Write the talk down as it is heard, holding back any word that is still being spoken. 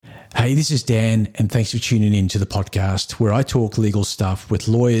Hey, this is Dan, and thanks for tuning in to the podcast where I talk legal stuff with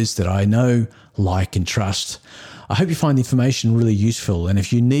lawyers that I know, like, and trust. I hope you find the information really useful, and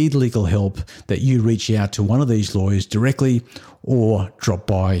if you need legal help, that you reach out to one of these lawyers directly or drop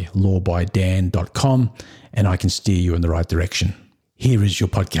by lawbydan.com and I can steer you in the right direction. Here is your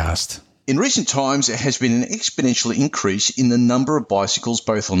podcast. In recent times, there has been an exponential increase in the number of bicycles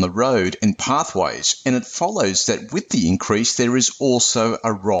both on the road and pathways, and it follows that with the increase, there is also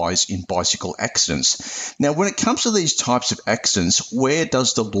a rise in bicycle accidents. Now, when it comes to these types of accidents, where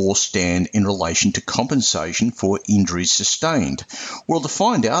does the law stand in relation to compensation for injuries sustained? Well, to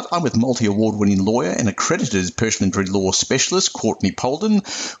find out, I'm with multi-award-winning lawyer and accredited personal injury law specialist, Courtney Polden.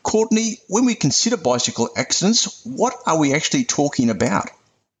 Courtney, when we consider bicycle accidents, what are we actually talking about?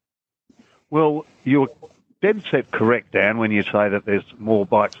 Well, you're dead set correct, Dan, when you say that there's more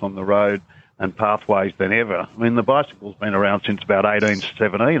bikes on the road and pathways than ever. I mean, the bicycle's been around since about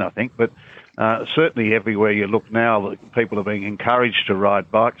 1817, I think, but certainly everywhere you look now, people are being encouraged to ride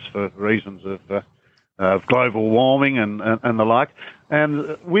bikes for reasons of global warming and the like.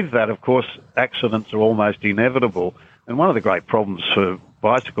 And with that, of course, accidents are almost inevitable. And one of the great problems for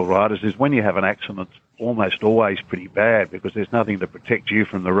bicycle riders is when you have an accident, it's almost always pretty bad because there's nothing to protect you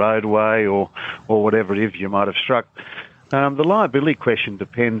from the roadway or whatever it is you might have struck. The liability question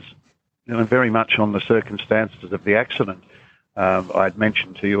depends very much on the circumstances of the accident. I'd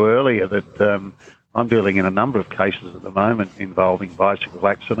mentioned to you earlier that I'm dealing in a number of cases at the moment involving bicycle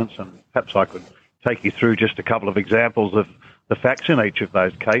accidents, and perhaps I could take you through just a couple of examples of the facts in each of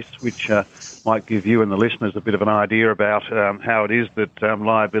those cases, which might give you and the listeners a bit of an idea about how it is that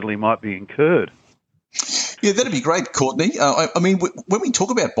liability might be incurred. Yeah, that'd be great, Courtney. I mean, when we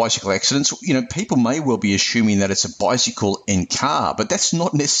talk about bicycle accidents, people may well be assuming that it's a bicycle and car, but that's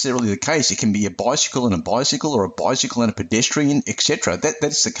not necessarily the case. It can be a bicycle and a bicycle or a bicycle and a pedestrian, etc.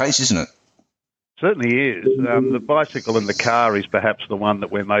 That's the case, isn't it? Certainly is. The bicycle and the car is perhaps the one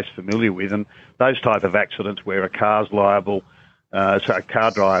that we're most familiar with, and those type of accidents where a car's liable, so a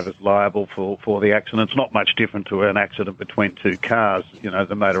car driver's liable for the accident. It's not much different to an accident between two cars.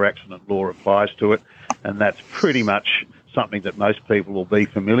 The motor accident law applies to it, and that's pretty much something that most people will be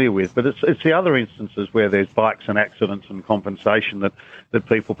familiar with. But it's the other instances where there's bikes and accidents and compensation that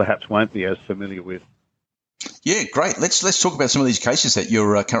people perhaps won't be as familiar with. Yeah, great. Let's talk about some of these cases that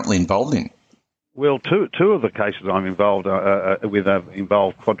you're currently involved in. Well, two of the cases I'm involved with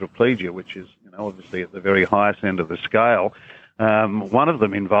involve quadriplegia, which is obviously at the very highest end of the scale. One of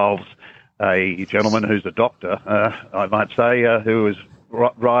them involves a gentleman who's a doctor, I might say, who was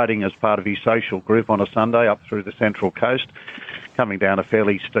riding as part of his social group on a Sunday up through the Central Coast, coming down a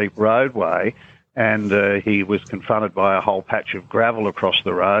fairly steep roadway, and he was confronted by a whole patch of gravel across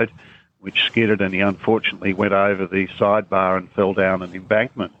the road, which skidded, and he unfortunately went over the sidebar and fell down an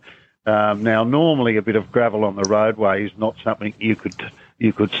embankment. Now, normally a bit of gravel on the roadway is not something you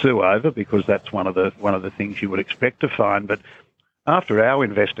could sue over because that's one of the things you would expect to find. But after our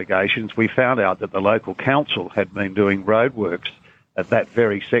investigations, we found out that the local council had been doing roadworks at that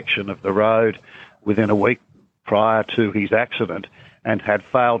very section of the road within a week prior to his accident and had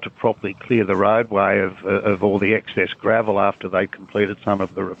failed to properly clear the roadway of all the excess gravel after they completed some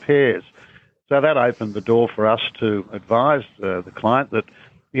of the repairs. So that opened the door for us to advise the client that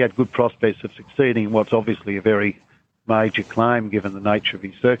he had good prospects of succeeding in what's obviously a very major claim given the nature of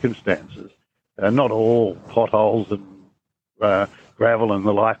his circumstances. Not all potholes and gravel and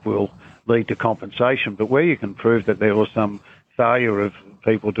the like will lead to compensation, but where you can prove that there was some failure of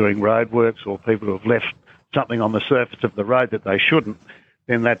people doing roadworks or people who have left something on the surface of the road that they shouldn't,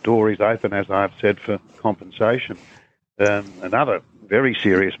 then that door is open, as I've said, for compensation. Another very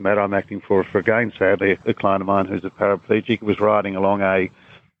serious matter I'm acting for again, sadly, a client of mine who's a paraplegic was riding along a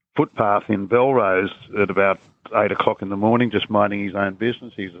footpath in Belrose at about 8 o'clock in the morning, just minding his own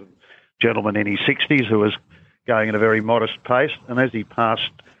business. He's a gentleman in his 60s who was going at a very modest pace, and as he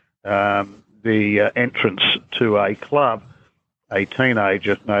passed the entrance to a club, a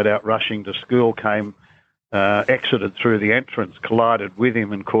teenager, no doubt rushing to school, exited through the entrance, collided with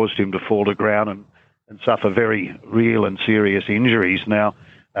him and caused him to fall to ground and suffer very real and serious injuries. Now,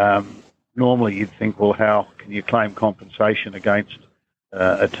 normally you'd think, well, how can you claim compensation against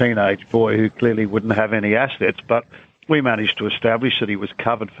a teenage boy who clearly wouldn't have any assets? But we managed to establish that he was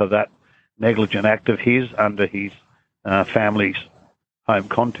covered for that negligent act of his under his family's home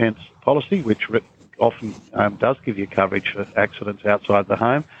contents policy, which often does give you coverage for accidents outside the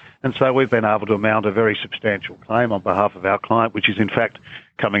home. And so we've been able to mount a very substantial claim on behalf of our client, which is in fact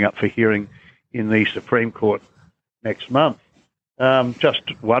coming up for hearing in the Supreme Court next month. Just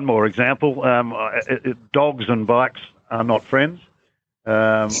one more example. Dogs and bikes are not friends.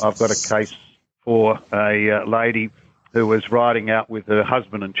 I've got a case for a lady who was riding out with her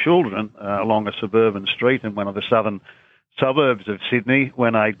husband and children along a suburban street in one of the southern suburbs of Sydney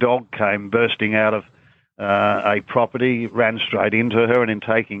when a dog came bursting out of a property, ran straight into her, and in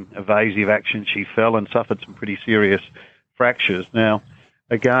taking evasive action, she fell and suffered some pretty serious fractures. Now,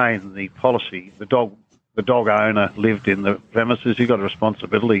 again, the policy, the dog owner lived in the premises. You've got a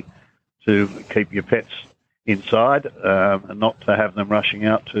responsibility to keep your pets inside and not to have them rushing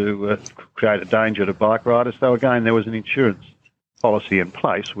out to create a danger to bike riders. So again, there was an insurance policy in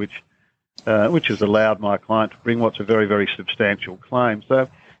place which has allowed my client to bring what's a very, very substantial claim. So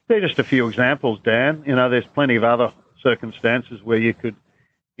they're just a few examples, Dan. You know, there's plenty of other circumstances where you could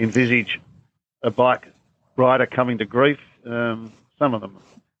envisage a bike rider coming to grief. Some of them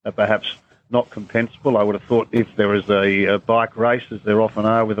are perhaps not compensable. I would have thought if there is a bike race, as there often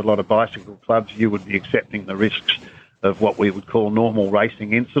are with a lot of bicycle clubs, you would be accepting the risks of what we would call normal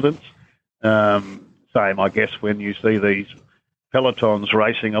racing incidents. Same, I guess, when you see these pelotons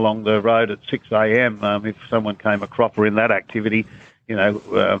racing along the road at 6 a.m. If someone came a cropper in that activity, you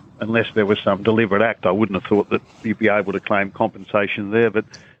know, unless there was some deliberate act, I wouldn't have thought that you'd be able to claim compensation there. But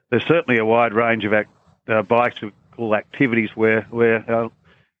there's certainly a wide range of bicycle activities where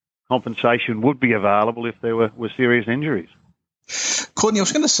compensation would be available if there were serious injuries. Courtney, I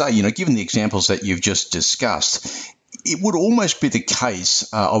was going to say, you know, given the examples that you've just discussed, it would almost be the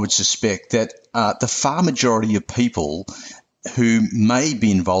case, I would suspect, that the far majority of people who may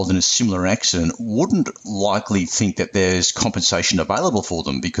be involved in a similar accident wouldn't likely think that there's compensation available for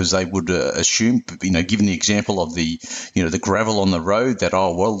them, because they would assume, you know, given the example of the gravel on the road, that,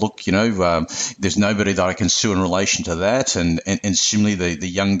 oh, well, look, you know, there's nobody that I can sue in relation to that. And similarly, the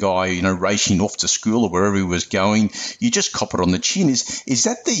young guy, you know, racing off to school or wherever he was going, you just cop it on the chin. Is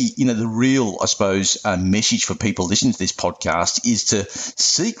that the real, I suppose, message for people listening to this podcast, is to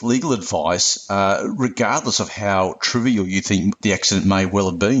seek legal advice, regardless of how trivial you think the accident may well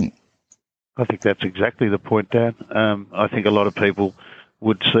have been? I think that's exactly the point, Dan. I think a lot of people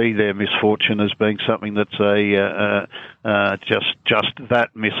would see their misfortune as being something that's just that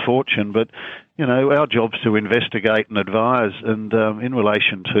misfortune. But, you know, our job's to investigate and advise. And in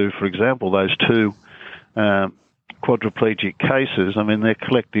relation to, for example, those two quadriplegic cases, I mean, they're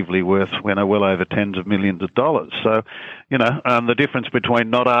collectively worth well over tens of millions of dollars. So, you know, the difference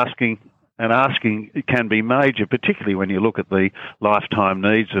between not asking and asking can be major, particularly when you look at the lifetime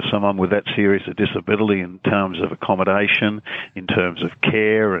needs of someone with that serious a disability in terms of accommodation, in terms of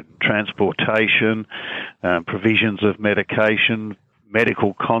care and transportation, provisions of medication,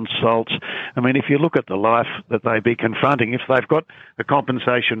 medical consults. I mean, if you look at the life that they'd be confronting, if they've got a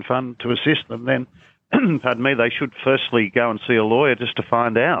compensation fund to assist them, then, pardon me, they should firstly go and see a lawyer just to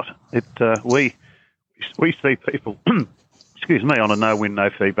find out. We see people, excuse me, on a no-win,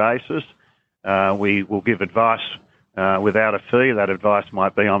 no-fee basis. We will give advice without a fee. That advice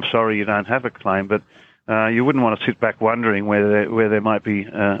might be, I'm sorry you don't have a claim, but you wouldn't want to sit back wondering where there might be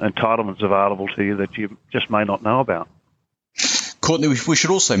entitlements available to you that you just may not know about. Courtney, we should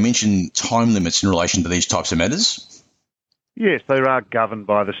also mention time limits in relation to these types of matters. Yes, they are governed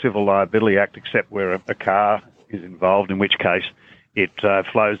by the Civil Liability Act, except where a car is involved, in which case it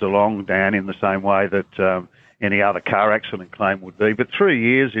flows along, Dan, in the same way that any other car accident claim would be. But 3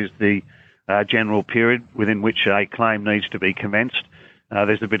 years is the general period within which a claim needs to be commenced.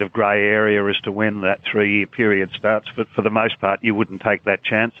 There's a bit of grey area as to when that 3-year period starts, but for the most part, you wouldn't take that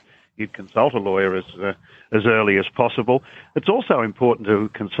chance. You'd consult a lawyer as early as possible. It's also important to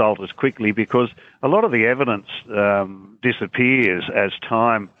consult as quickly, because a lot of the evidence disappears as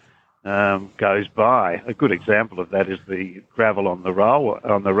time goes by. A good example of that is the gravel on the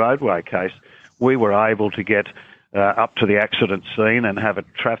roadway case. We were able to get up to the accident scene and have a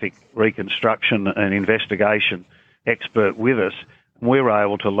traffic reconstruction and investigation expert with us. We were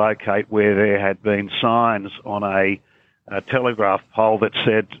able to locate where there had been signs on a telegraph pole that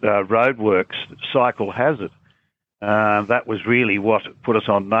said roadworks, cycle hazard. That was really what put us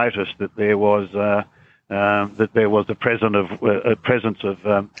on notice that there was a presence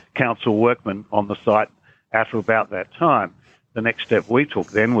of council workmen on the site at about that time. The next step we took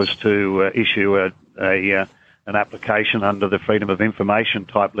then was to issue an application under the Freedom of Information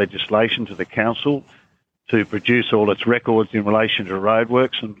type legislation to the council to produce all its records in relation to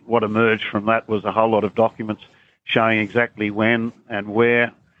roadworks, and what emerged from that was a whole lot of documents showing exactly when and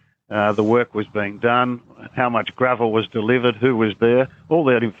where the work was being done, how much gravel was delivered, who was there. All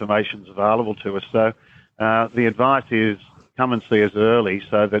that information is available to us. So the advice is come and see us early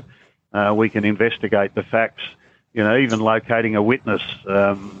so that we can investigate the facts. You know, even locating a witness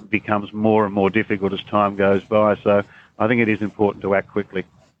becomes more and more difficult as time goes by. So I think it is important to act quickly.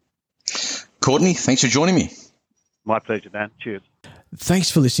 Courtney, thanks for joining me. My pleasure, Dan. Cheers.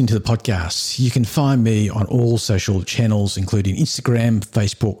 Thanks for listening to the podcast. You can find me on all social channels, including Instagram,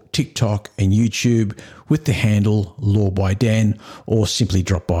 Facebook, TikTok, and YouTube with the handle Law by Dan, or simply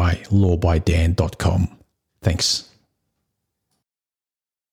drop by lawbydan.com. Thanks.